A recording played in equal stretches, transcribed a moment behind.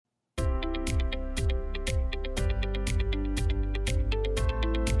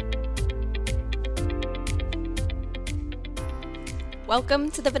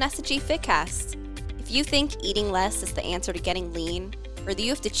Welcome to the Vanessa G Fitcast. If you think eating less is the answer to getting lean, or that you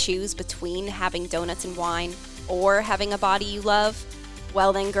have to choose between having donuts and wine or having a body you love,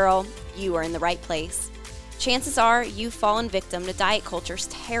 well then girl, you are in the right place. Chances are you've fallen victim to diet culture's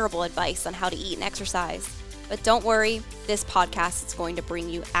terrible advice on how to eat and exercise. But don't worry, this podcast is going to bring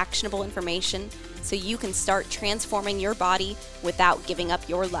you actionable information so you can start transforming your body without giving up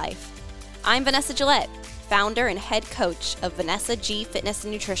your life. I'm Vanessa Gillette, founder and head coach of Vanessa G Fitness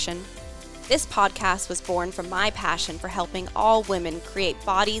and Nutrition. This podcast was born from my passion for helping all women create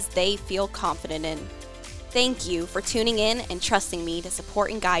bodies they feel confident in. Thank you for tuning in and trusting me to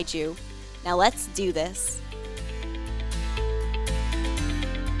support and guide you. Now let's do this.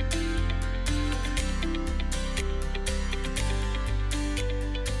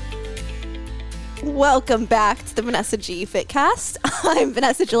 Welcome back to the Vanessa G Fitcast. I'm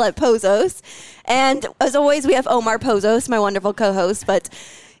Vanessa Gillette Pozos. And as always, we have Omar Pozos, my wonderful co-host, but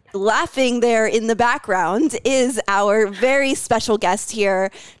laughing there in the background is our very special guest here,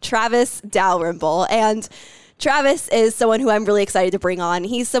 Travis Dalrymple. And Travis is someone who I'm really excited to bring on.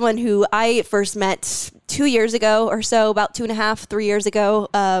 He's someone who I first met 2 years ago or so, about 2.5, 3 years ago,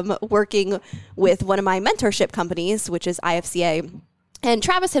 working with one of my mentorship companies, which is IFCA. And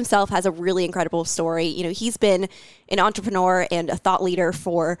Travis himself has a really incredible story. You know, he's been an entrepreneur and a thought leader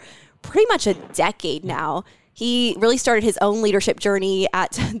for pretty much a decade now. He really started his own leadership journey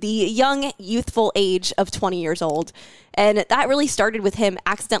at the young, youthful age of 20 years old. And that really started with him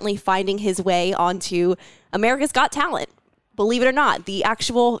accidentally finding his way onto America's Got Talent. Believe it or not, the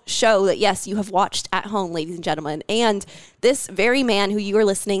actual show that, yes, you have watched at home, ladies and gentlemen. And this very man who you are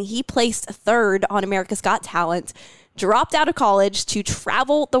listening, he placed third on America's Got Talent, dropped out of college to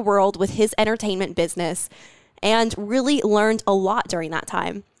travel the world with his entertainment business, and really learned a lot during that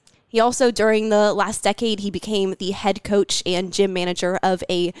time. He also, during the last decade, he became the head coach and gym manager of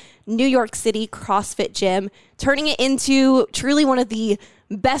a New York City CrossFit gym, turning it into truly one of the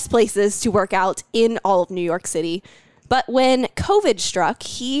best places to work out in all of New York City. But when COVID struck,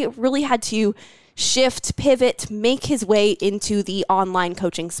 he really had to shift, pivot, make his way into the online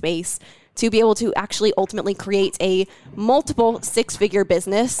coaching space to be able to actually ultimately create a multiple six-figure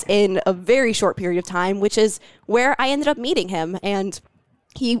business in a very short period of time, which is where I ended up meeting him. And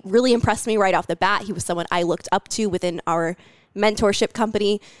he really impressed me right off the bat. He was someone I looked up to within our mentorship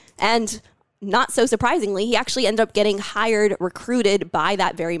company. And not so surprisingly, he actually ended up getting hired, recruited by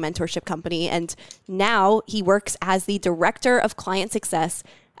that very mentorship company. And now he works as the director of client success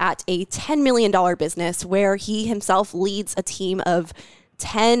at a $10 million business where he himself leads a team of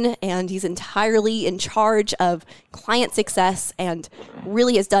 10, and he's entirely in charge of client success and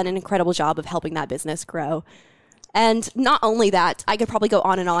really has done an incredible job of helping that business grow. And not only that, I could probably go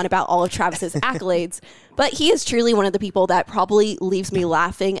on and on about all of Travis's accolades, but he is truly one of the people that probably leaves me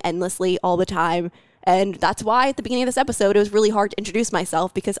laughing endlessly all the time. And that's why at the beginning of this episode, it was really hard to introduce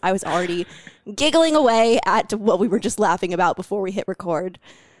myself because I was already giggling away at what we were just laughing about before we hit record.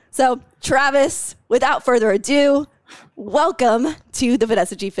 So Travis, without further ado, welcome to the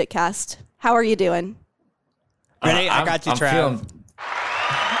Vanessa G Fitcast. How are you doing? Ready? I got you, Trav.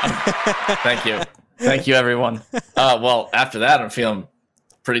 Thank you. Thank you, everyone. Well, after that, I'm feeling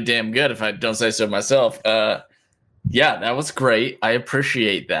pretty damn good, if I don't say so myself. Yeah, that was great. I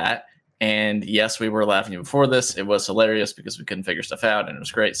appreciate that. And yes, we were laughing before this. It was hilarious because we couldn't figure stuff out, and it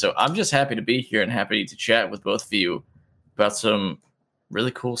was great. So I'm just happy to be here and happy to chat with both of you about some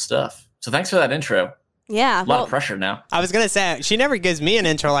really cool stuff. So thanks for that intro. Yeah. A lot of pressure now. I was going to say, she never gives me an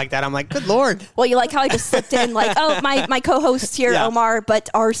intro like that. I'm like, good Lord. Well, you like how I just slipped in like, oh, my co-host here, yeah. Omar, but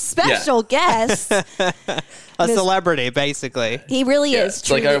our special guest. A celebrity, basically. He really is.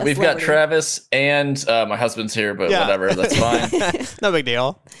 It's like we've got Travis and my husband's here, but whatever, that's fine. No big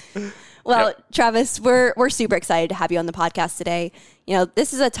deal. Well, Travis, we're super excited to have you on the podcast today. You know,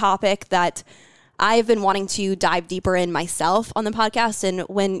 this is a topic that I've been wanting to dive deeper in myself on the podcast. And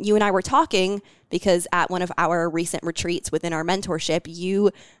when you and I were talking, because at one of our recent retreats within our mentorship,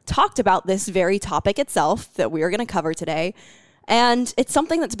 you talked about this very topic itself that we are going to cover today. And it's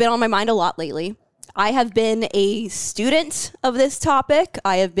something that's been on my mind a lot lately. I have been a student of this topic.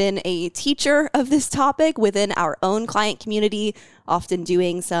 I have been a teacher of this topic within our own client community, often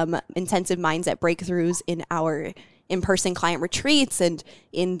doing some intensive mindset breakthroughs in our in-person client retreats and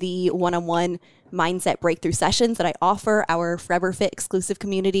in the one-on-one mindset breakthrough sessions that I offer our Forever Fit exclusive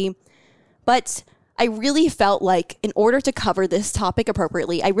community. But I really felt like in order to cover this topic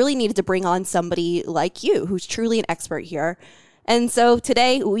appropriately, I really needed to bring on somebody like you who's truly an expert here. And so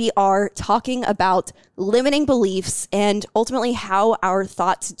today we are talking about limiting beliefs and ultimately how our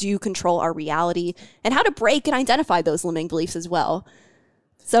thoughts do control our reality and how to break and identify those limiting beliefs as well.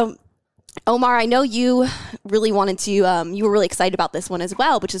 So Omar, I know you really wanted to, you were really excited about this one as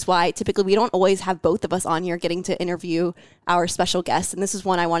well, which is why typically we don't always have both of us on here getting to interview our special guests. And this is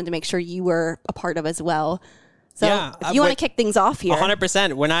one I wanted to make sure you were a part of as well. So if you want to kick things off here.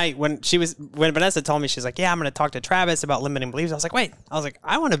 100%. When Vanessa told me, she's like, yeah, I'm going to talk to Travis about limiting beliefs. I was like, wait,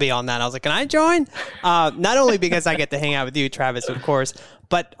 I want to be on that. I was like, can I join? Not only because I get to hang out with you, Travis, of course,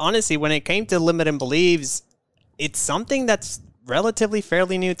 but honestly, when it came to limiting beliefs, it's something that's relatively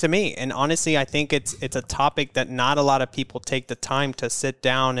fairly new to me. And honestly, I think it's a topic that not a lot of people take the time to sit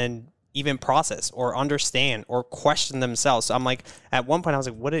down and even process or understand or question themselves. So I'm like, at one point I was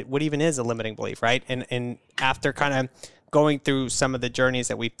like, what even is a limiting belief, right? And after kind of going through some of the journeys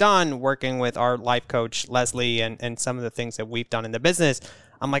that we've done, working with our life coach, Leslie, and some of the things that we've done in the business,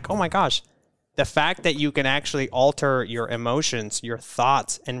 I'm like, oh my gosh, the fact that you can actually alter your emotions, your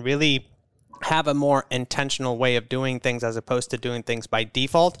thoughts, and really have a more intentional way of doing things as opposed to doing things by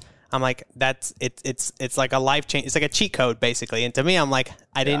default. I'm like, it's like a life change. It's like a cheat code basically. And to me, I'm like,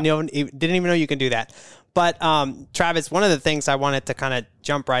 I didn't even know you can do that. But Travis, one of the things I wanted to kind of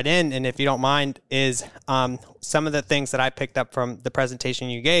jump right in, and if you don't mind, is some of the things that I picked up from the presentation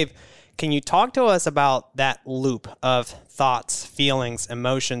you gave. Can you talk to us about that loop of thoughts, feelings,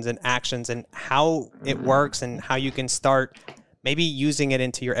 emotions, and actions, and how it works, and how you can start maybe using it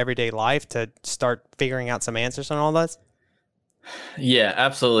into your everyday life to start figuring out some answers on all this? Yeah,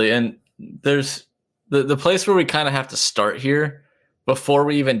 absolutely. And there's the place where we kind of have to start here before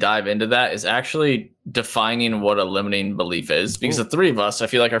we even dive into that is actually defining what a limiting belief is, because the three of us, I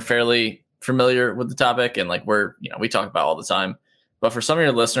feel like, are fairly familiar with the topic, and like we talk about all the time. But for some of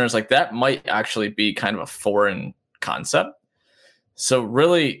your listeners, like that might actually be kind of a foreign concept. So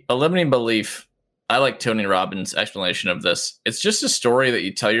really, a limiting belief, I like Tony Robbins' explanation of this. It's just a story that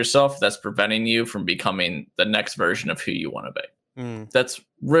you tell yourself that's preventing you from becoming the next version of who you want to be. That's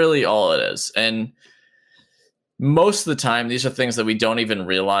really all it is. And most of the time, these are things that we don't even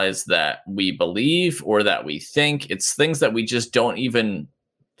realize that we believe or that we think. It's things that we just don't even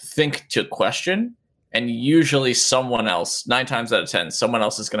think to question. And usually someone else, 9 times out of 10, someone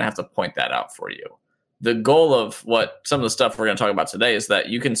else is going to have to point that out for you. The goal of what some of the stuff we're going to talk about today is that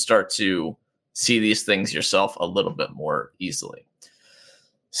you can start to see these things yourself a little bit more easily.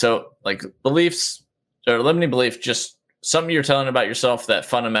 So like beliefs or limiting belief, just something you're telling about yourself that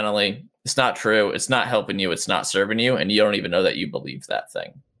fundamentally it's not true. It's not helping you. It's not serving you. And you don't even know that you believe that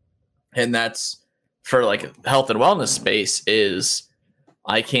thing. And that's for like health and wellness space is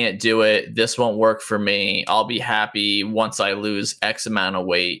I can't do it. This won't work for me. I'll be happy once I lose X amount of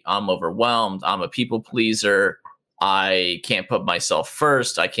weight. I'm overwhelmed. I'm a people pleaser. I can't put myself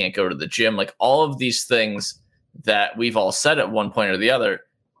first. I can't go to the gym. Like all of these things that we've all said at one point or the other,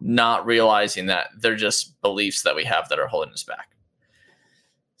 not realizing that they're just beliefs that we have that are holding us back.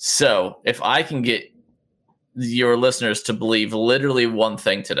 So if I can get your listeners to believe literally one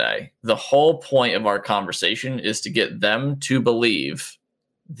thing today, the whole point of our conversation is to get them to believe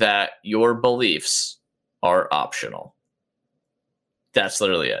that your beliefs are optional. That's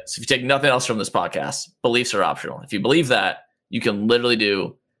literally it. So if you take nothing else from this podcast, beliefs are optional. If you believe that, you can literally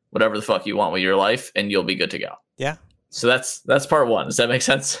do whatever the fuck you want with your life and you'll be good to go. Yeah. So that's part one. Does that make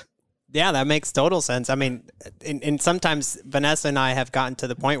sense? Yeah, that makes total sense. I mean, and sometimes Vanessa and I have gotten to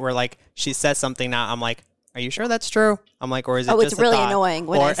the point where like she says something now, I'm like, are you sure that's true? I'm like, or is it just it's really a thought? Annoying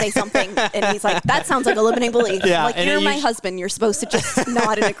when I say something and he's like, that sounds like a limiting belief. Yeah, like, you're my husband. You're supposed to just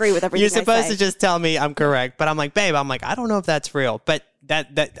nod and agree with everything You're supposed I say. to just tell me I'm correct. But I'm like, babe, I don't know if that's real. But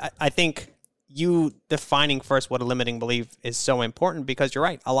that I think you defining first what a limiting belief is so important because you're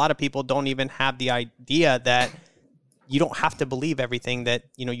right. A lot of people don't even have the idea that you don't have to believe everything that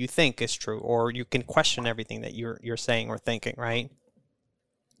you think is true, or you can question everything that you're saying or thinking, right?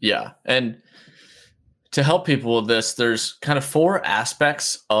 Yeah. And to help people with this, there's kind of 4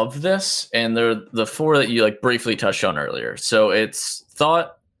 aspects of this, and they're the 4 that you like briefly touched on earlier. So it's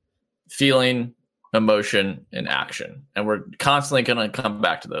thought, feeling, emotion, and action. And we're constantly going to come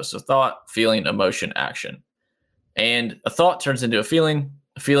back to those. So thought, feeling, emotion, action. And a thought turns into a feeling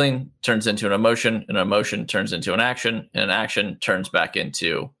turns into an emotion turns into an action turns back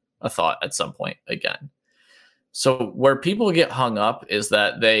into a thought at some point again. So where people get hung up is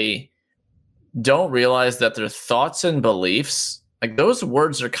that they don't realize that their thoughts and beliefs, like those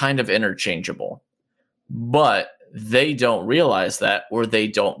words are kind of interchangeable, but they don't realize that, or they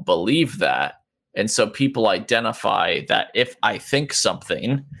don't believe that. And so people identify that if I think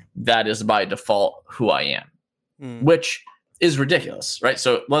something, that is by default who I am, which is ridiculous, right?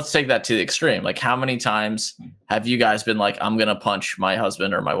 So let's take that to the extreme. Like, how many times have you guys been like, I'm going to punch my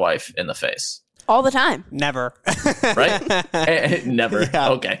husband or my wife in the face? All the time. Never. Right? Never. Yeah.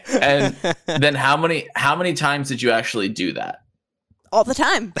 Okay. And then how many times did you actually do that? All the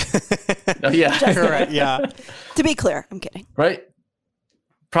time. Oh, yeah. Right. Yeah. To be clear, I'm kidding. Right?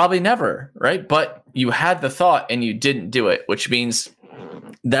 Probably never, right? But you had the thought and you didn't do it, which means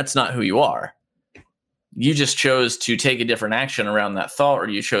that's not who you are. You just chose to take a different action around that thought, or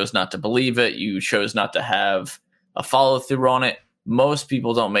you chose not to believe it. You chose not to have a follow through on it. Most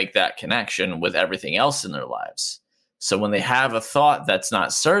people don't make that connection with everything else in their lives. So when they have a thought that's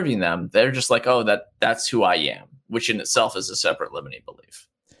not serving them, they're just like, oh, that's who I am, which in itself is a separate limiting belief.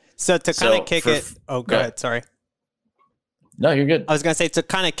 So to kind of kick it. Oh, go ahead. Sorry. No, you're good. I was going to say, to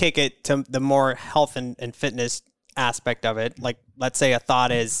kind of kick it to the more health and fitness aspect of it. Like, let's say a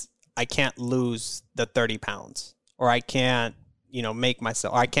thought is, I can't lose the 30 pounds, or I can't, make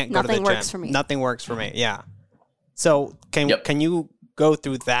myself, or I can't go to the gym. Nothing works for me. Nothing works for me. Yeah. So can you go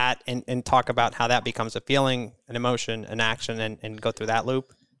through that and talk about how that becomes a feeling, an emotion, an action, and go through that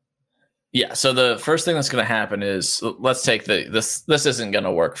loop? Yeah. So the first thing that's going to happen is, let's take this isn't going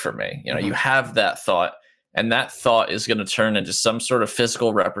to work for me. You have that thought, and that thought is going to turn into some sort of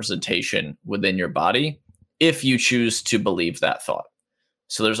physical representation within your body if you choose to believe that thought.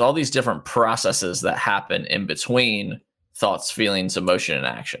 So there's all these different processes that happen in between thoughts, feelings, emotion, and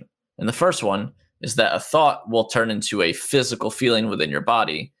action. And the first one is that a thought will turn into a physical feeling within your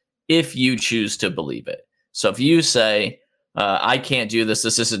body if you choose to believe it. So if you say, I can't do this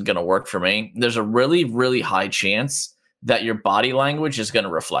isn't going to work for me, there's a really, really high chance that your body language is going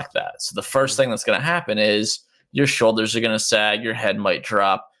to reflect that. So the first thing that's going to happen is your shoulders are going to sag, your head might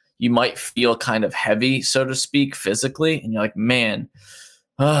drop, you might feel kind of heavy, so to speak, physically, and you're like, man,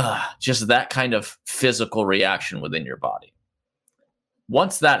 just that kind of physical reaction within your body.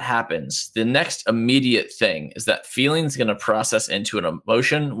 Once that happens, the next immediate thing is that feeling is going to process into an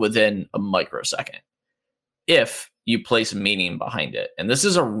emotion within a microsecond if you place meaning behind it. And this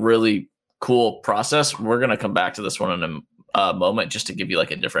is a really cool process. We're going to come back to this one in a moment just to give you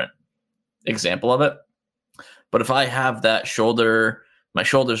like a different example of it. But if I have that my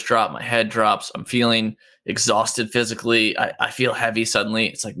shoulders drop, my head drops, I'm feeling exhausted physically, I feel heavy suddenly.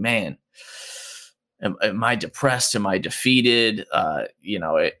 It's like, man, am I depressed? Am I defeated?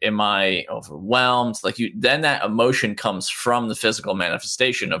 Am I overwhelmed? Then that emotion comes from the physical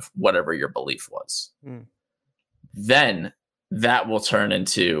manifestation of whatever your belief was. Then that will turn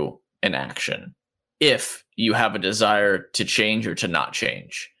into an action if you have a desire to change or to not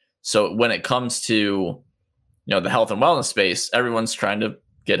change. So when it comes to the health and wellness space, everyone's trying to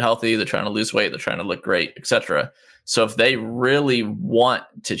get healthy, they're trying to lose weight, they're trying to look great, etc. So if they really want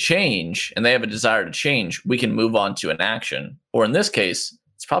to change and they have a desire to change, we can move on to an action. Or in this case,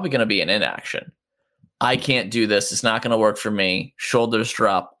 it's probably going to be an inaction. I can't do this. It's not going to work for me. Shoulders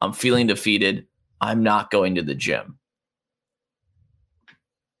drop. I'm feeling defeated. I'm not going to the gym.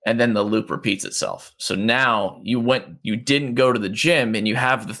 And then the loop repeats itself. So now you didn't go to the gym, and you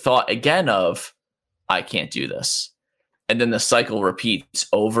have the thought again of, I can't do this. And then the cycle repeats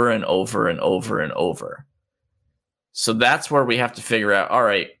over and over and over and over. So that's where we have to figure out, all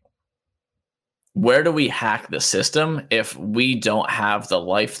right, where do we hack the system if we don't have the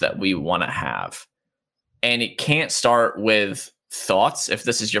life that we want to have? And it can't start with thoughts if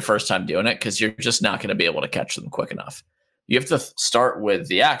this is your first time doing it, because you're just not going to be able to catch them quick enough. You have to start with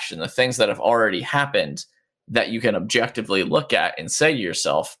the action, the things that have already happened that you can objectively look at and say to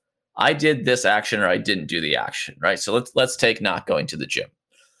yourself, I did this action or I didn't do the action, right? So let's take not going to the gym.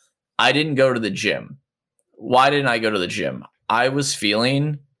 I didn't go to the gym. Why didn't I go to the gym? I was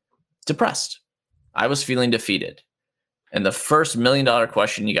feeling depressed. I was feeling defeated. And the first $1 million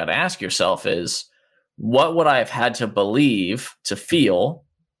question you got to ask yourself is, what would I have had to believe to feel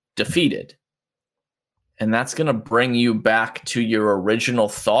defeated? And that's going to bring you back to your original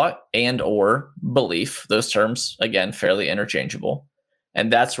thought and or belief. Those terms, again, fairly interchangeable.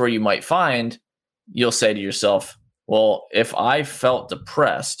 And that's where you might find you'll say to yourself, well, if I felt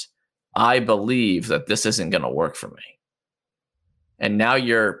depressed, I believe that this isn't going to work for me. And now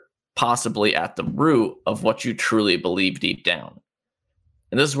you're possibly at the root of what you truly believe deep down.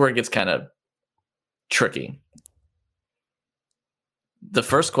 And this is where it gets kind of tricky. The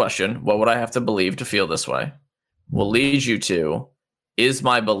first question, what would I have to believe to feel this way, will lead you to, is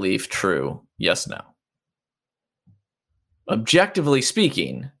my belief true? Yes, no. Objectively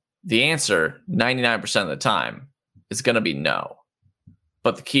speaking, the answer 99% of the time is going to be no.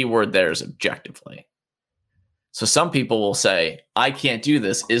 But the key word there is objectively. So some people will say, I can't do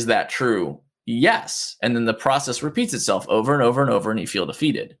this. Is that true? Yes. And then the process repeats itself over and over and over, and you feel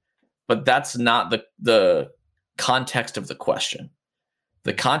defeated. But that's not the context of the question.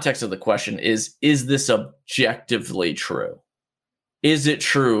 The context of the question is this objectively true? Is it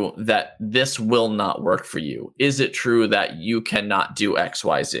true that this will not work for you? Is it true that you cannot do X,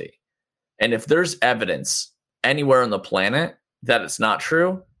 Y, Z? And if there's evidence anywhere on the planet that it's not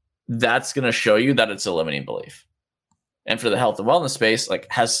true, that's going to show you that it's a limiting belief. And for the health and wellness space, like,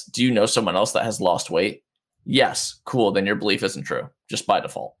 do you know someone else that has lost weight? Yes. Cool. Then your belief isn't true, just by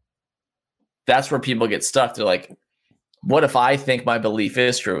default. That's where people get stuck. They're like, what if I think my belief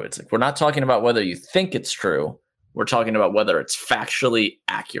is true? It's like, we're not talking about whether you think it's true. We're talking about whether it's factually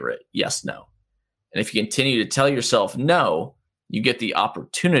accurate. Yes, no. And if you continue to tell yourself no, you get the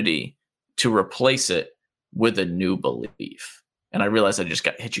opportunity to replace it with a new belief. And I realized I just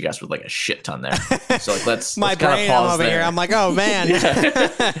hit you guys with like a shit ton there. So like, let's my let's brain pause over there. here. I'm like, oh man.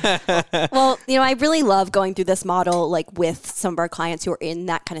 Well, I really love going through this model, like with some of our clients who are in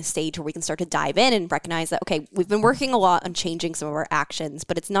that kind of stage where we can start to dive in and recognize that, okay, we've been working a lot on changing some of our actions,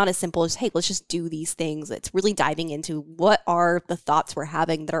 but it's not as simple as, hey, let's just do these things. It's really diving into what are the thoughts we're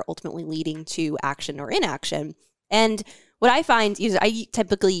having that are ultimately leading to action or inaction. And what I find is I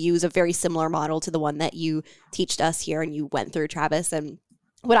typically use a very similar model to the one that you teached us here and you went through, Travis. And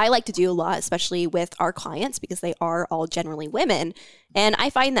what I like to do a lot, especially with our clients, because they are all generally women, and I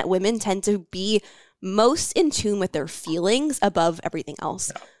find that women tend to be most in tune with their feelings above everything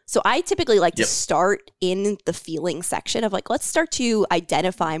else. Yeah. So I typically like to start in the feeling section of like, let's start to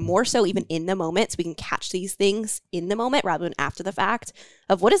identify more so even in the moment so we can catch these things in the moment rather than after the fact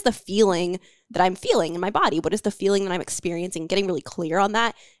of what is the feeling that I'm feeling in my body? What is the feeling that I'm experiencing? Getting really clear on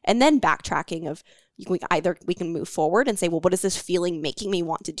that. And then backtracking of we can move forward and say, well, what is this feeling making me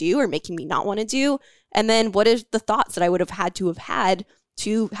want to do or making me not want to do? And then what is the thoughts that I would have had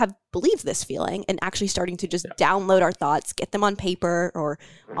to have believed this feeling, and actually starting to just download our thoughts, get them on paper or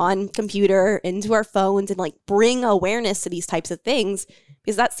on computer into our phones, and like bring awareness to these types of things,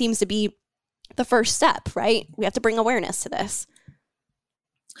 because that seems to be the first step, right? We have to bring awareness to this.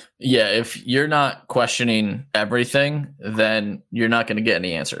 Yeah, if you're not questioning everything, then you're not going to get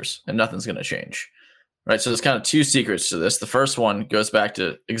any answers and nothing's going to change, right? So there's kind of two secrets to this. The first one goes back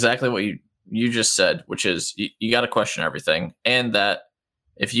to exactly what you just said, which is you got to question everything, and that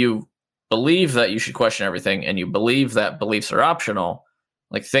if you believe that you should question everything and you believe that beliefs are optional,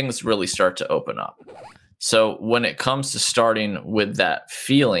 like things really start to open up. So when it comes to starting with that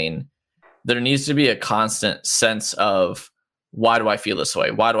feeling, there needs to be a constant sense of, why do I feel this way?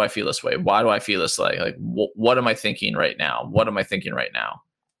 Why do I feel this way? Why do I feel this way? Like, what am I thinking right now? What am I thinking right now?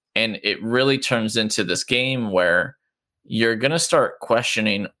 And it really turns into this game where you're going to start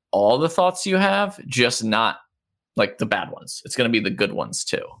questioning all the thoughts you have, just not like the bad ones. It's going to be the good ones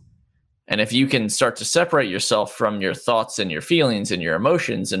too. And if you can start to separate yourself from your thoughts and your feelings and your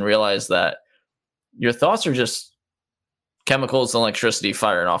emotions and realize that your thoughts are just chemicals and electricity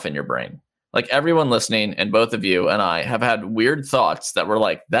firing off in your brain. Like everyone listening, and both of you and I have had weird thoughts that were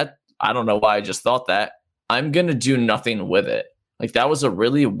like, that, I don't know why I just thought that. I'm going to do nothing with it. Like that was a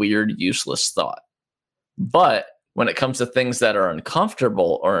really weird, useless thought. But when it comes to things that are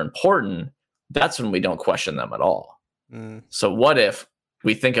uncomfortable or important, that's when we don't question them at all. So what if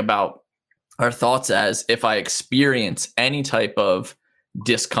we think about our thoughts as, if I experience any type of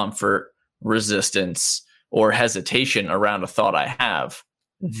discomfort, resistance, or hesitation around a thought I have,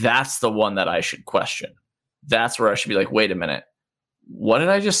 that's the one that I should question. That's where I should be like, wait a minute, what did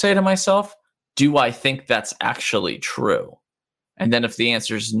I just say to myself? Do I think that's actually true? And then if the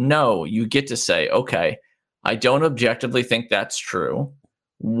answer is no, you get to say, okay, I don't objectively think that's true.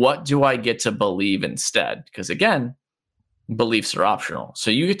 What do I get to believe instead? Because again, beliefs are optional.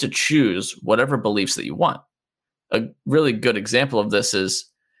 So you get to choose whatever beliefs that you want. A really good example of this is,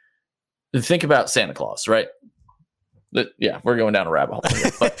 think about Santa Claus, right? Yeah, we're going down a rabbit hole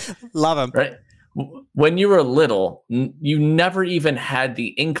here, but love him. Right? When you were little, you never even had the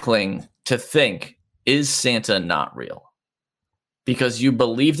inkling to think, is Santa not real? Because you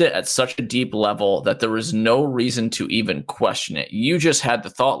believed it at such a deep level that there was no reason to even question it. You just had the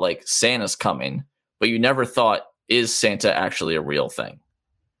thought like, Santa's coming, but you never thought, is Santa actually a real thing?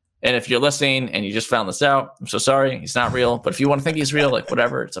 And if you're listening and you just found this out, I'm so sorry, he's not real. But if you want to think he's real, like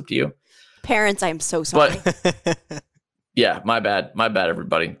whatever, it's up to you. Parents, I'm so sorry. But yeah, my bad,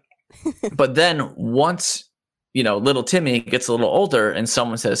 everybody. But then once, little Timmy gets a little older and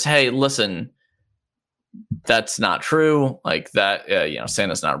someone says, hey, listen, that's not true. Like that,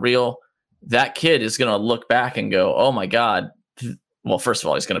 Santa's not real. That kid is going to look back and go, oh my God. Well, first of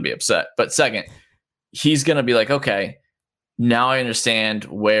all, he's going to be upset. But second, he's going to be like, okay, now I understand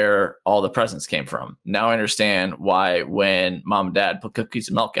where all the presents came from. Now I understand why when mom and dad put cookies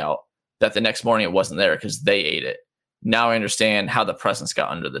and milk out, that the next morning it wasn't there because they ate it. Now I understand how the presents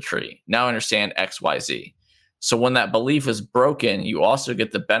got under the tree. Now I understand X, Y, Z. So when that belief is broken, you also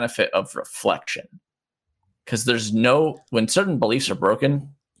get the benefit of reflection. Because when certain beliefs are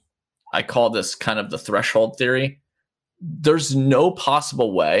broken, I call this kind of the threshold theory. There's no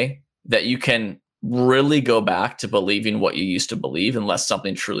possible way that you can really go back to believing what you used to believe unless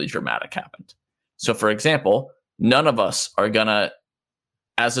something truly dramatic happened. So for example, none of us are gonna,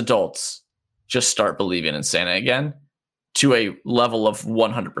 as adults, just start believing in Santa again to a level of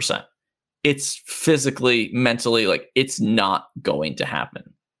 100%. It's physically, mentally, like it's not going to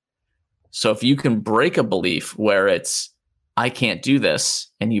happen. So if you can break a belief where it's, I can't do this,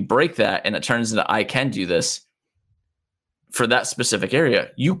 and you break that and it turns into I can do this for that specific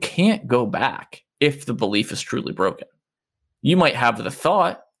area, you can't go back if the belief is truly broken. You might have the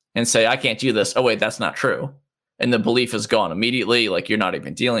thought and say, I can't do this. Oh, wait, that's not true. And the belief is gone immediately. Like you're not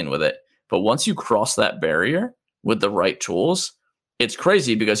even dealing with it. But once you cross that barrier with the right tools, it's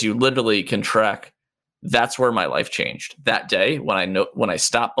crazy because you literally can track. That's where my life changed that day when I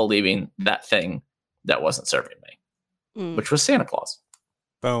stopped believing that thing that wasn't serving me, which was Santa Claus.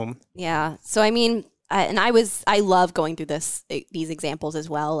 Boom. Yeah. So, I mean, I love going through these examples as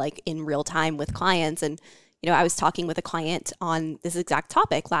well, like in real time with clients. And, I was talking with a client on this exact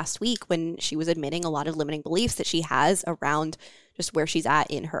topic last week when she was admitting a lot of limiting beliefs that she has around just where she's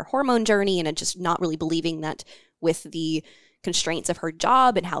at in her hormone journey and just not really believing that with the constraints of her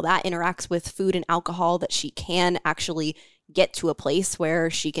job and how that interacts with food and alcohol, that she can actually get to a place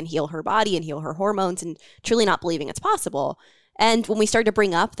where she can heal her body and heal her hormones, and truly not believing it's possible. And when we start to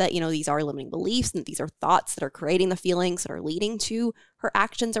bring up that, these are limiting beliefs and these are thoughts that are creating the feelings that are leading to her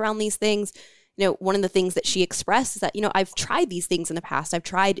actions around these things, one of the things that she expressed is that, I've tried these things in the past. I've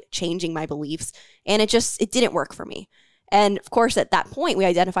tried changing my beliefs and it didn't work for me. And of course, at that point, we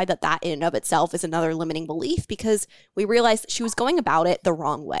identified that in and of itself is another limiting belief because we realized that she was going about it the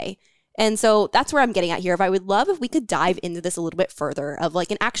wrong way. And so that's where I'm getting at here. I would love if we could dive into this a little bit further of like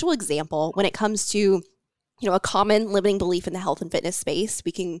an actual example when it comes to, a common limiting belief in the health and fitness space.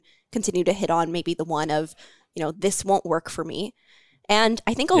 We can continue to hit on maybe the one of, this won't work for me. And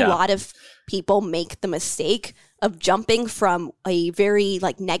I think a lot of people make the mistake of jumping from a very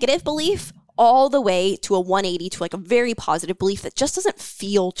like negative belief all the way to a 180 to like a very positive belief that just doesn't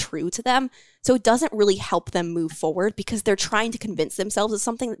feel true to them. So it doesn't really help them move forward because they're trying to convince themselves of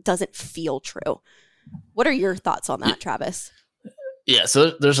something that doesn't feel true. What are your thoughts on that, Travis? Yeah,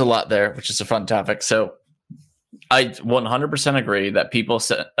 so there's a lot there, which is a fun topic. So I 100% agree that people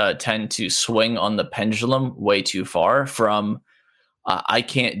tend to swing on the pendulum way too far from I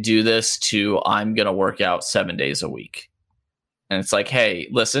can't do this to I'm going to work out 7 days a week. And it's like, hey,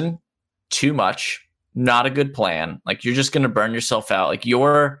 listen, too much, not a good plan. Like you're just going to burn yourself out. Like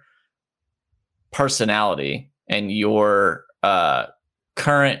your personality and your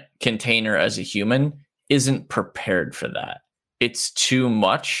current container as a human isn't prepared for that. It's too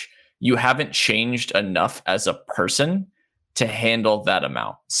much. You haven't changed enough as a person to handle that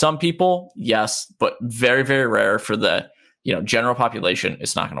amount. Some people, yes, but very, very rare for the general population.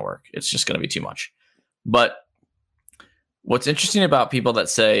 It's not going to work. It's just going to be too much. But what's interesting about people that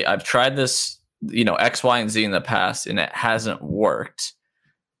say, I've tried this, X, Y, and Z in the past, and it hasn't worked.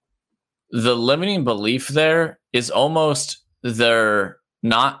 The limiting belief there is almost they're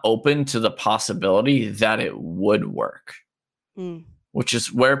not open to the possibility that it would work, which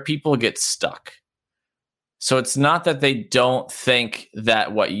is where people get stuck. So it's not that they don't think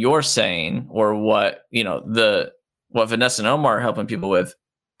that what you're saying or what, what Vanessa and Omar are helping people with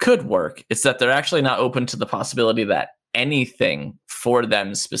could work. It's that they're actually not open to the possibility that anything for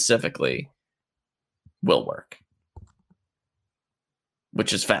them specifically will work,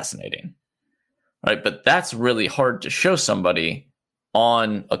 which is fascinating, right? But that's really hard to show somebody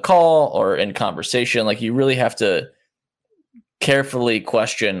on a call or in conversation. Like you really have to carefully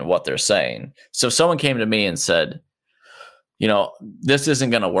question what they're saying. So if someone came to me and said, this isn't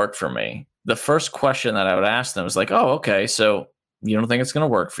going to work for me, the first question that I would ask them is like, oh, okay, so you don't think it's going to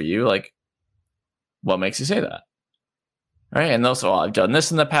work for you? Like, what makes you say that? Right? And they'll say, well, I've done this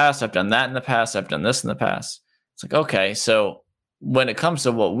in the past. I've done that in the past. I've done this in the past. It's like, okay, so when it comes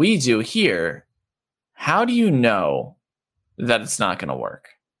to what we do here, how do you know that it's not going to work?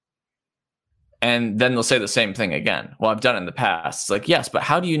 And then they'll say the same thing again. Well, I've done it in the past. It's like, yes, but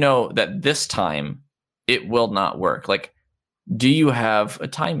how do you know that this time it will not work? Like, do you have a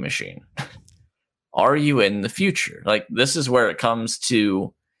time machine? Are you in the future? Like, this is where it comes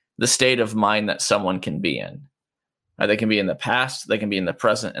to the state of mind that someone can be in. Right? They can be in the past, they can be in the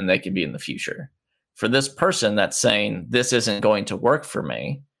present, and they can be in the future. For this person that's saying this isn't going to work for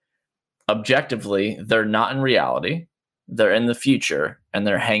me, objectively, they're not in reality, they're in the future, and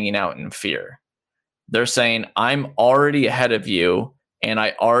they're hanging out in fear. They're saying, I'm already ahead of you, and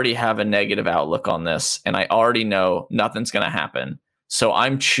I already have a negative outlook on this, and I already know nothing's going to happen. So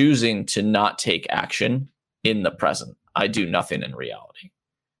I'm choosing to not take action in the present. I do nothing in reality.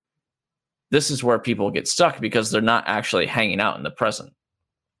 This is where people get stuck because they're not actually hanging out in the present.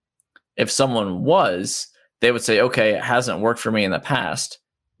 If someone was, they would say, okay, it hasn't worked for me in the past.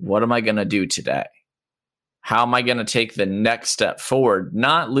 What am I going to do today? How am I going to take the next step forward?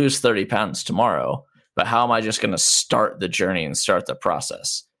 Not lose 30 pounds tomorrow, but how am I just going to start the journey and start the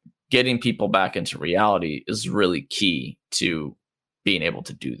process? Getting people back into reality is really key to being able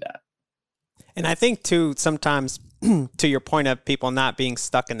to do that. And I think too, sometimes to your point of people not being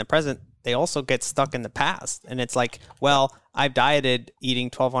stuck in the present, they also get stuck in the past. And it's like, well, I've dieted eating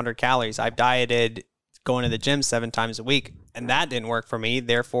 1,200 calories. I've dieted going to the gym 7 times a week, and that didn't work for me.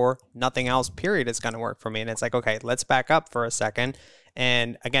 Therefore, nothing else, period, is going to work for me. And it's like, okay, let's back up for a second.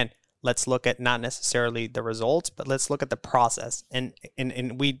 And again, let's look at not necessarily the results, but let's look at the process. And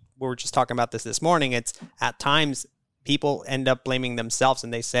we were just talking about this morning. It's at times people end up blaming themselves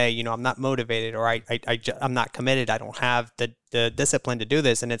and they say, you know, I'm not motivated, or I'm not committed. I don't have the discipline to do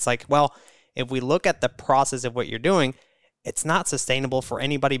this. And it's like, well, if we look at the process of what you're doing, it's not sustainable for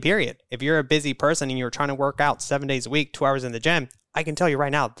anybody, period. If you're a busy person and you're trying to work out 7 days a week, 2 hours in the gym, I can tell you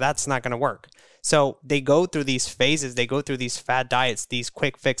right now, that's not going to work. So they go through these phases, they go through these fad diets, these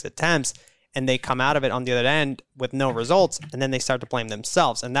quick fix attempts, and they come out of it on the other end with no results, and then they start to blame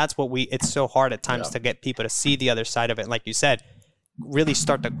themselves. And that's what it's so hard at times to get people to see the other side of it. Like you said, really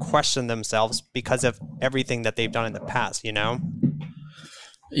start to question themselves because of everything that they've done in the past, you know?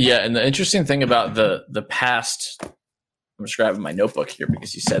 Yeah, and the interesting thing about the past, I'm just grabbing my notebook here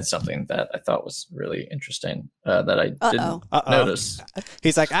because you said something that I thought was really interesting that I didn't notice.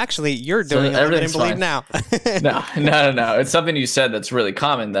 He's like, actually, you're doing a limiting belief now. No. It's something you said that's really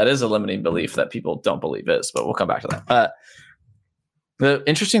common. That is a limiting belief that people don't believe is, but we'll come back to that. The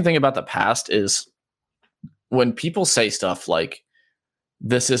interesting thing about the past is when people say stuff like,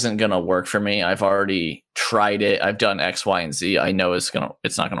 this isn't going to work for me. I've already tried it. I've done X, Y, and Z. I know it's not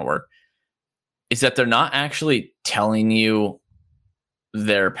going to work. Is that they're not actually telling you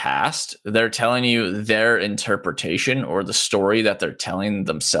their past. They're telling you their interpretation or the story that they're telling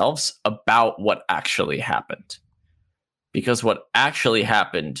themselves about what actually happened. Because what actually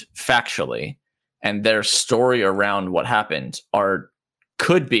happened factually and their story around what happened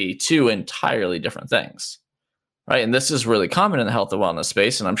could be 2 entirely different things. Right? And this is really common in the health and wellness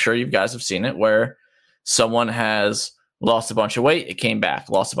space. And I'm sure you guys have seen it where someone has lost a bunch of weight, it came back,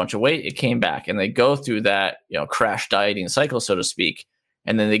 lost a bunch of weight, it came back. And they go through that, crash dieting cycle, so to speak.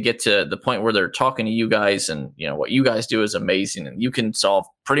 And then they get to the point where they're talking to you guys and, what you guys do is amazing and you can solve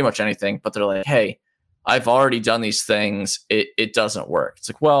pretty much anything. But they're like, hey, I've already done these things. It doesn't work. It's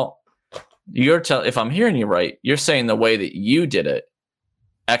like, well, if I'm hearing you right, you're saying the way that you did it,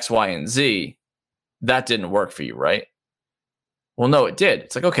 X, Y, and Z, that didn't work for you, right? Well, no, it did.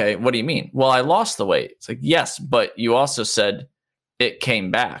 It's like, okay, what do you mean? Well, I lost the weight. It's like, yes, but you also said it came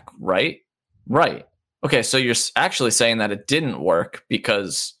back, right? Right. Okay, so you're actually saying that it didn't work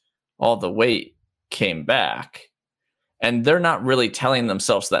because all the weight came back. And they're not really telling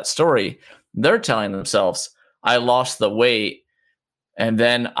themselves that story. They're telling themselves, I lost the weight and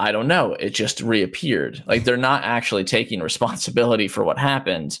then, I don't know, it just reappeared. Like they're not actually taking responsibility for what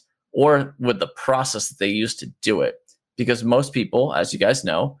happened or with the process that they used to do it. Because most people, as you guys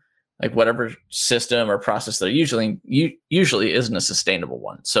know, like whatever system or process they're usually isn't a sustainable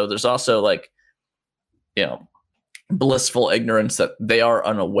one. So there's also blissful ignorance that they are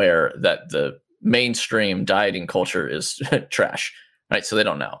unaware that the mainstream dieting culture is trash, right? So they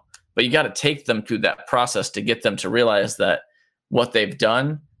don't know. But you got to take them through that process to get them to realize that what they've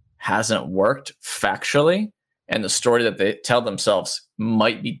done hasn't worked factually, and the story that they tell themselves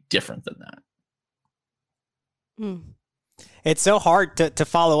might be different than that. It's so hard to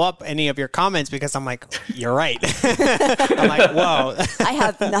follow up any of your comments because I'm like, you're right. I'm like, whoa. I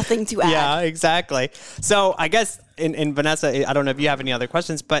have nothing to add. Yeah, exactly. So I guess in Vanessa, I don't know if you have any other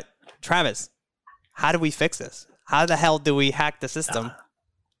questions, but Travis, how do we fix this? How the hell do we hack the system?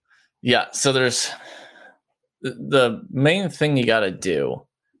 Yeah. So there's the main thing you got to do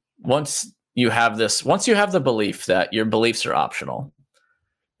once you have the belief that your beliefs are optional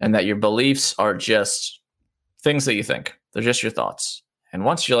and that your beliefs are just things that you think. They're just your thoughts. And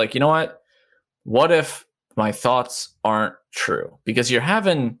once you're like, you know what if my thoughts aren't true? Because you're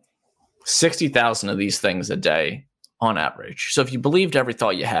having 60,000 of these things a day on average. So if you believed every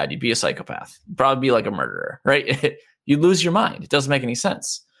thought you had, you'd be a psychopath. You'd probably be like a murderer, right? You'd lose your mind. It doesn't make any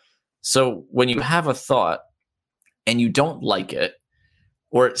sense. So when you have a thought and you don't like it,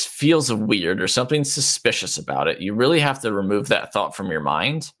 or it feels weird or something suspicious about it, you really have to remove that thought from your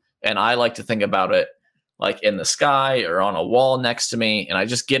mind. And I like to think about it like in the sky or on a wall next to me, and I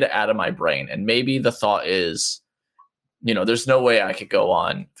just get it out of my brain. And maybe the thought is, there's no way I could go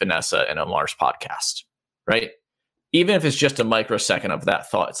on Vanessa and Omar's podcast, right? Even if it's just a microsecond of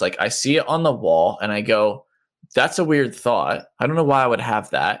that thought, it's like I see it on the wall and I go, that's a weird thought. I don't know why I would have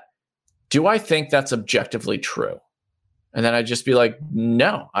that. Do I think that's objectively true? And then I'd just be like,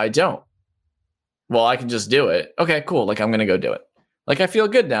 no, I don't. Well, I can just do it. Okay, cool. Like, I'm going to go do it. Like, I feel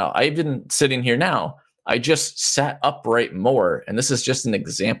good now. I've been sitting here now. I just sat upright more. And this is just an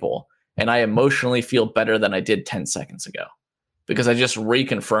example. And I emotionally feel better than I did 10 seconds ago because I just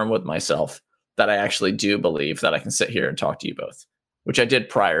reconfirm with myself that I actually do believe that I can sit here and talk to you both, which I did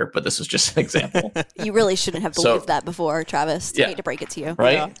prior, but this was just an example. You really shouldn't have believed that before, Travis. I hate to break it to you.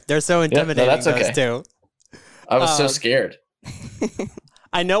 Right? Yeah. They're so intimidating, that's okay. those two. I was so scared.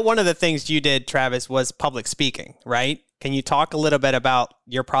 I know one of the things you did, Travis, was public speaking, right? Can you talk a little bit about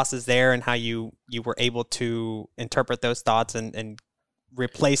your process there and how you were able to interpret those thoughts and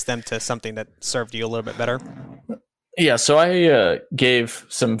replace them to something that served you a little bit better? Yeah, so I gave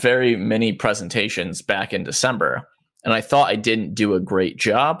some very mini presentations back in December, and I thought I didn't do a great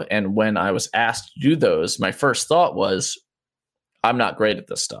job. And when I was asked to do those, my first thought was, I'm not great at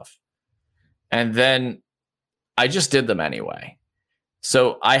this stuff. And then I just did them anyway.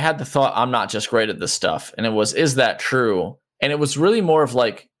 So I had the thought, I'm not just great at this stuff. And it was, is that true? And it was really more of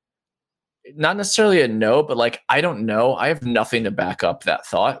like, not necessarily a no, but like, I don't know. I have nothing to back up that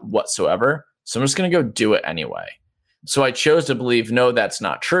thought whatsoever. So I'm just going to go do it anyway. So I chose to believe, no, that's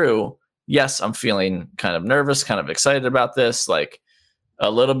not true. Yes, I'm feeling kind of nervous, kind of excited about this, like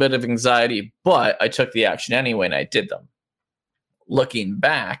a little bit of anxiety, but I took the action anyway and I did them. Looking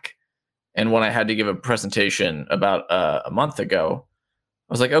back, and when I had to give a presentation about a month ago,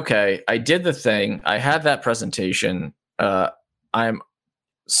 I was like, okay, I did the thing. I had that presentation. I'm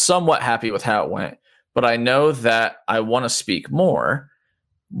somewhat happy with how it went, but I know that I want to speak more.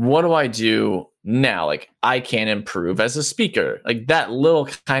 What do I do now? Like, I can improve as a speaker. Like, that little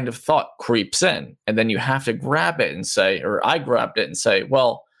kind of thought creeps in, and then you have to grab it and say, or I grabbed it and say,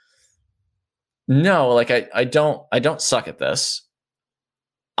 well, no, like I don't suck at this.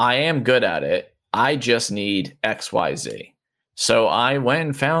 I am good at it. I just need XYZ. So I went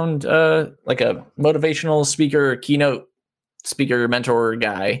and found like a motivational speaker, keynote speaker, mentor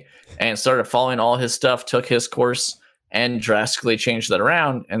guy, and started following all his stuff, took his course, and drastically changed that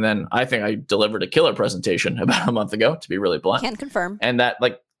around. And then I think I delivered a killer presentation about a month ago, to be really blunt. Can confirm. And that,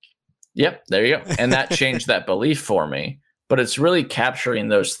 like, yep, there you go. And that changed that belief for me. But it's really capturing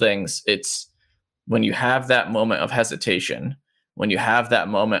those things. It's when you have that moment of hesitation, when you have that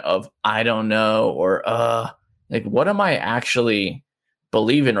moment of, I don't know, or, like, what am I actually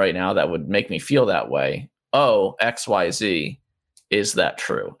believing right now that would make me feel that way? Oh, XYZ, is that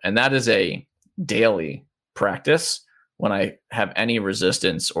true? And that is a daily practice when I have any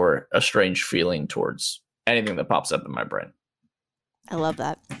resistance or a strange feeling towards anything that pops up in my brain. I love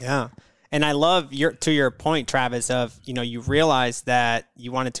that. Yeah. And I love to your point, Travis, of, you realized that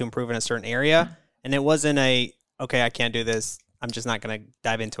you wanted to improve in a certain area, and it wasn't okay, I can't do this, I'm just not going to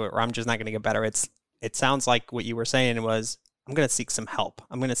dive into it, or I'm just not going to get better. It sounds like what you were saying was, I'm going to seek some help.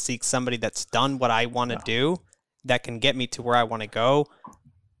 I'm going to seek somebody that's done what I want to do, that can get me to where I want to go.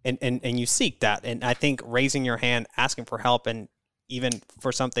 And you seek that. And I think raising your hand, asking for help, and even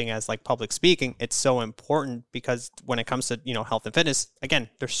for something as like public speaking, it's so important, because when it comes to, health and fitness, again,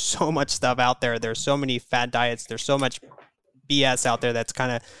 there's so much stuff out there. There's so many fad diets. There's so much BS out there that's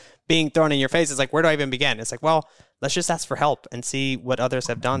kind of being thrown in your face. It's like, where do I even begin? It's like, well, let's just ask for help and see what others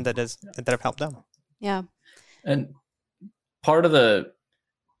have done that have helped them. Yeah. And part of the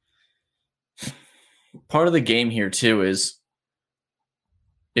game here too is,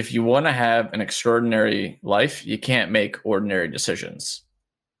 if you want to have an extraordinary life, you can't make ordinary decisions.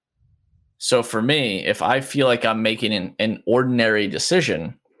 So for me, if I feel like I'm making an ordinary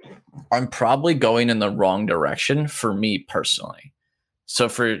decision, I'm probably going in the wrong direction for me personally. So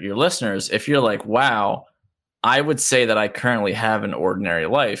for your listeners, if you're like, wow, I would say that I currently have an ordinary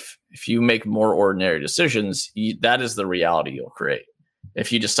life. If you make more ordinary decisions, that is the reality you'll create.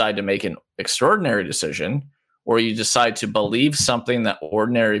 If you decide to make an extraordinary decision, or you decide to believe something that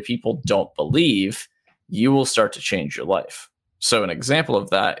ordinary people don't believe, you will start to change your life. So an example of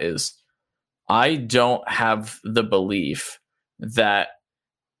that is, I don't have the belief that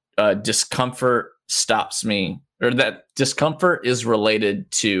discomfort stops me or that discomfort is related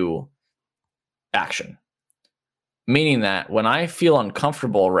to action. Meaning that when I feel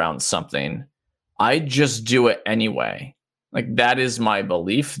uncomfortable around something, I just do it anyway. Like, that is my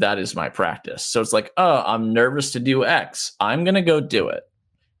belief. That is my practice. So it's like, oh, I'm nervous to do X. I'm going to go do it.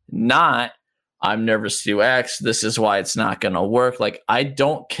 Not, I'm nervous to do X. This is why it's not going to work. Like, I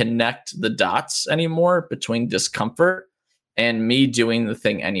don't connect the dots anymore between discomfort and me doing the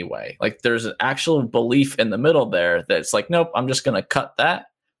thing anyway. Like, there's an actual belief in the middle there that's like, nope, I'm just going to cut that.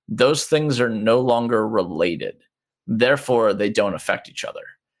 Those things are no longer related. Therefore, they don't affect each other.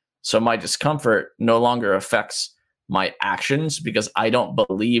 So my discomfort no longer affects my actions because I don't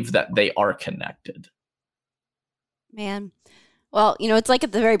believe that they are connected. Man. Well, it's like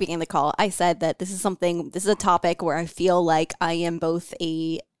at the very beginning of the call, I said that this is a topic where I feel like I am both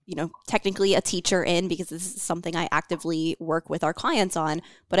technically a teacher in, because this is something I actively work with our clients on,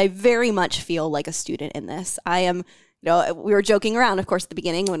 but I very much feel like a student in this. I am, we were joking around, of course, at the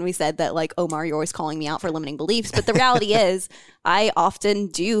beginning when we said that, like, Omar, you're always calling me out for limiting beliefs. But the reality is I often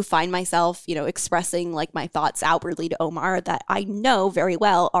do find myself, expressing like my thoughts outwardly to Omar that I know very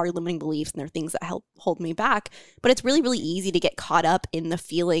well are limiting beliefs and they're things that help hold me back. But it's really, really easy to get caught up in the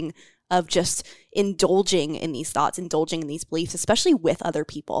feeling of just indulging in these thoughts, indulging in these beliefs, especially with other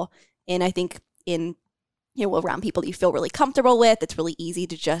people. And I think around people that you feel really comfortable with, it's really easy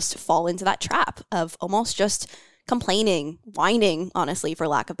to just fall into that trap of almost just complaining, whining, honestly, for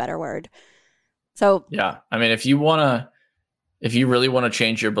lack of a better word. So yeah, I mean, if you really want to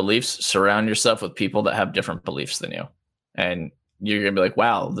change your beliefs, surround yourself with people that have different beliefs than you, and you're gonna be like,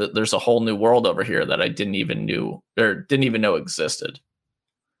 wow, there's a whole new world over here that I didn't even know existed.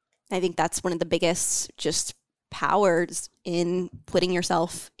 I think that's one of the biggest just powers in putting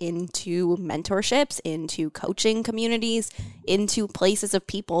yourself into mentorships, into coaching communities, into places of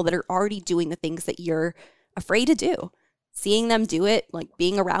people that are already doing the things that you're afraid to do. Seeing them do it, like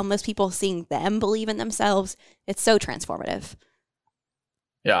being around those people, seeing them believe in themselves, it's so transformative.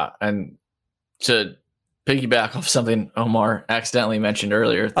 Yeah, and to piggyback off something Omar accidentally mentioned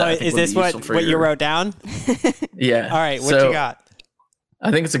earlier. That is this what you wrote down? Yeah. All right, what you got?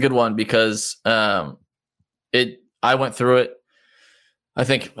 I think it's a good one because I went through it. I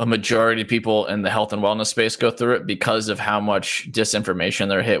think a majority of people in the health and wellness space go through it because of how much disinformation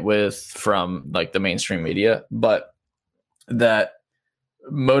they're hit with from like the mainstream media, but that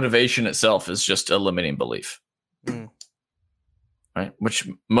motivation itself is just a limiting belief, right? Which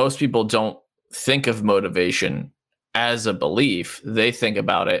most people don't think of motivation as a belief. They think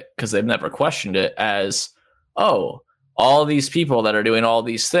about it because they've never questioned it as, oh, all these people that are doing all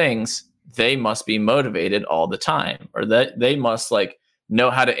these things, they must be motivated all the time, or that they must like know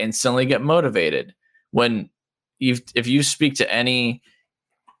how to instantly get motivated. When if you speak to any,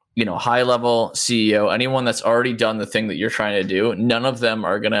 high level CEO, anyone that's already done the thing that you're trying to do, none of them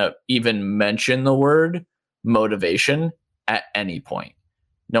are going to even mention the word motivation at any point.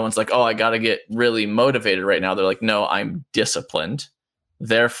 No one's like, oh, I got to get really motivated right now. They're like, no, I'm disciplined.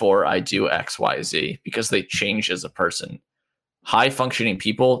 Therefore, I do X, Y, Z, because they change as a person. High functioning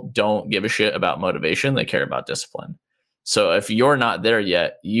people don't give a shit about motivation. They care about discipline. So if you're not there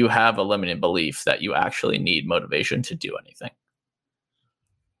yet, you have a limited belief that you actually need motivation to do anything.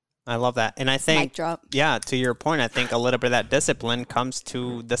 I love that. And I think, mic drop. Yeah, to your point, I think a little bit of that discipline comes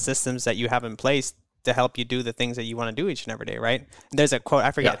to the systems that you have in place to help you do the things that you want to do each and every day, right? There's a quote,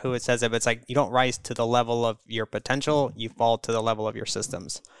 I forget who it says it, but it's like, you don't rise to the level of your potential, you fall to the level of your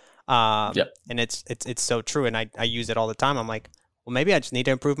systems. And it's so true. And I use it all the time. I'm like, well, maybe I just need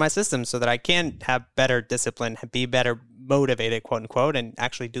to improve my systems so that I can have better discipline, be better motivated, quote unquote, and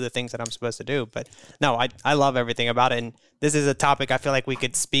actually do the things that I'm supposed to do. But no, I love everything about it. And this is a topic I feel like we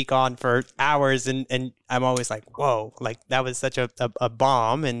could speak on for hours. And I'm always like, whoa, like that was such a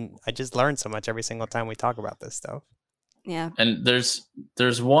bomb. And I just learned so much every single time we talk about this stuff. Yeah. And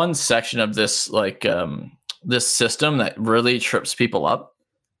there's one section of this, like this system that really trips people up.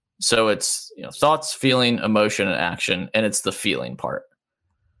 So it's thoughts, feeling, emotion, and action, and it's the feeling part,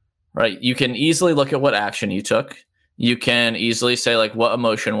 right? You can easily look at what action you took. You can easily say, like, what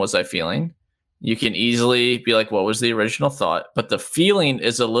emotion was I feeling? You can easily be like, what was the original thought? But the feeling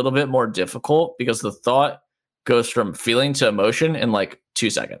is a little bit more difficult because the thought goes from feeling to emotion in like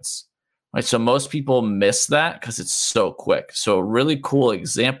 2 seconds, right? So most people miss that because it's so quick. So a really cool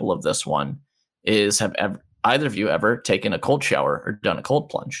example of this one is, have either of you ever taken a cold shower or done a cold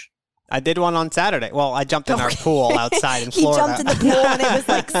plunge? I did one on Saturday. Well, I jumped in our pool outside in Florida. He jumped in the pool and it was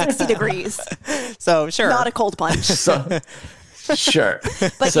like 60 degrees. So, sure. Not a cold plunge. Sure.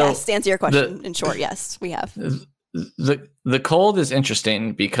 But yes, to answer your question, in short, yes, we have. The cold is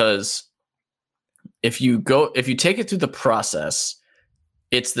interesting because if you take it through the process,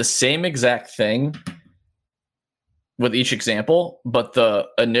 it's the same exact thing with each example, but the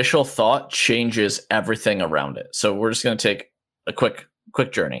initial thought changes everything around it. So we're just going to take a quick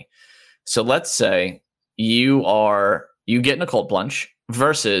journey. So let's say you get in a cold plunge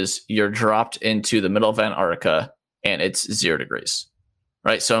versus you're dropped into the middle of Antarctica and it's 0 degrees,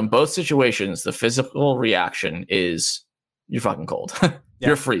 right? So in both situations, the physical reaction is you're fucking cold.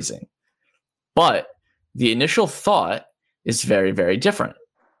 You're freezing. But the initial thought is very, very different.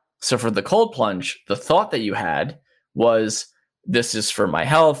 So for the cold plunge, the thought that you had was, this is for my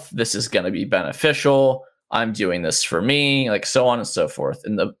health. This is going to be beneficial. I'm doing this for me, like so on and so forth.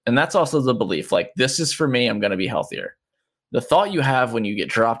 And that's also the belief, like, this is for me. I'm going to be healthier. The thought you have when you get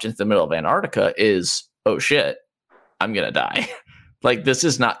dropped into the middle of Antarctica is, oh shit, I'm going to die. Like, this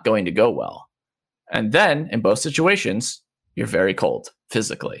is not going to go well. And then in both situations, you're very cold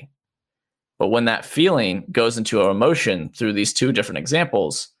physically. But when that feeling goes into an emotion through these two different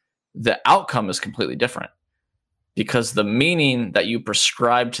examples, the outcome is completely different because the meaning that you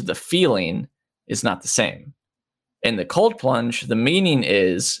prescribe to the feeling is not the same. In the cold plunge, the meaning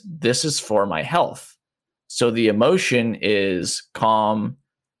is, this is for my health. So the emotion is calm,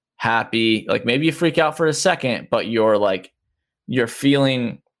 happy, like maybe you freak out for a second, but you're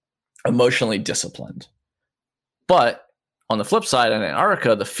feeling emotionally disciplined. But on the flip side, in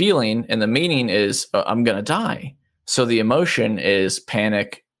Antarctica, the feeling and the meaning is, I'm going to die. So the emotion is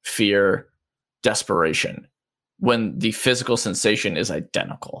panic, fear, desperation, when the physical sensation is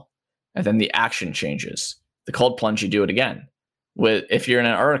identical. And then the action changes. The cold plunge, you do it again. If you're in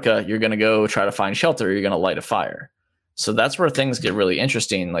Antarctica, you're going to go try to find shelter. You're going to light a fire. So that's where things get really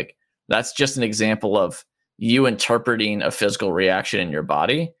interesting. Like, that's just an example of you interpreting a physical reaction in your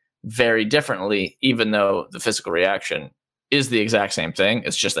body very differently, even though the physical reaction is the exact same thing.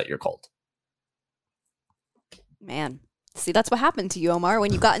 It's just that you're cold. Man, see, that's what happened to you, Omar,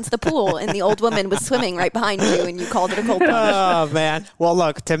 when you got into the pool and the old woman was swimming right behind you and you called it a cold plunge. Oh, man. Well,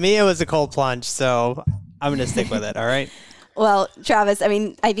 look, to me, it was a cold plunge, so I'm going to stick with it, all right? Well, Travis, I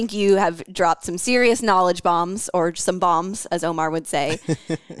mean, I think you have dropped some serious knowledge bombs, or some bombs, as Omar would say.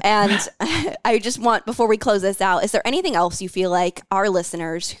 And I just want, before we close this out, is there anything else you feel like our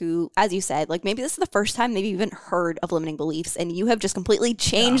listeners who, as you said, like maybe this is the first time they've even heard of limiting beliefs and you have just completely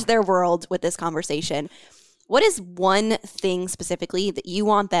changed their world with this conversation. What is one thing specifically that you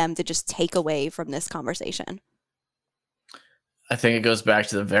want them to just take away from this conversation? I think it goes back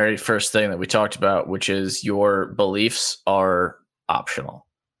to the very first thing that we talked about, which is your beliefs are optional.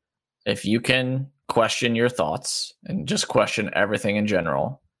 If you can question your thoughts and just question everything in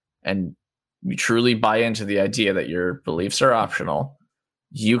general, and you truly buy into the idea that your beliefs are optional,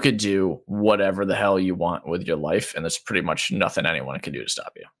 you could do whatever the hell you want with your life, and there's pretty much nothing anyone can do to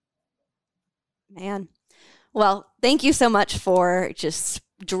stop you. Man. Well, thank you so much for just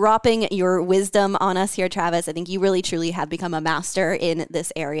dropping your wisdom on us here, Travis. I think you really, truly have become a master in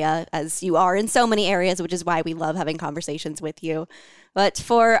this area, as you are in so many areas, which is why we love having conversations with you. But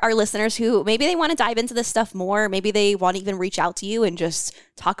for our listeners who maybe they want to dive into this stuff more, maybe they want to even reach out to you and just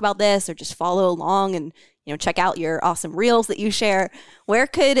talk about this or just follow along and, you know, check out your awesome reels that you share, where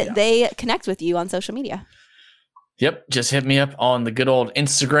could they connect with you on social media? Yep, just hit me up on the good old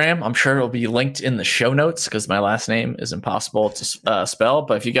Instagram. I'm sure it'll be linked in the show notes because my last name is impossible to spell.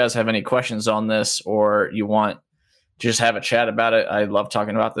 But if you guys have any questions on this or you want to just have a chat about it, I love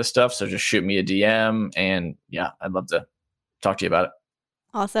talking about this stuff. So just shoot me a DM and yeah, I'd love to talk to you about it.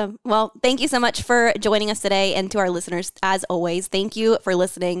 Awesome. Well, thank you so much for joining us today. And to our listeners, as always, thank you for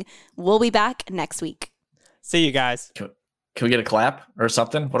listening. We'll be back next week. See you guys. Can we get a clap or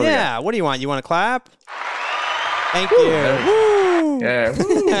something? What do you want? You want to clap? Thank you. Woo. Yeah.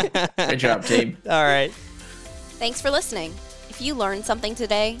 Woo. Good job, team. All right. Thanks for listening. If you learned something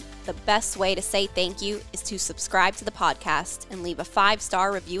today, the best way to say thank you is to subscribe to the podcast and leave a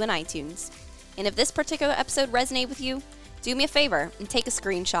 5-star review in iTunes. And if this particular episode resonated with you, do me a favor and take a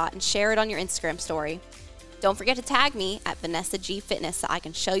screenshot and share it on your Instagram story. Don't forget to tag me at Vanessa G Fitness so I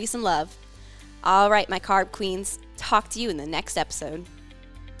can show you some love. All right, my carb queens, talk to you in the next episode.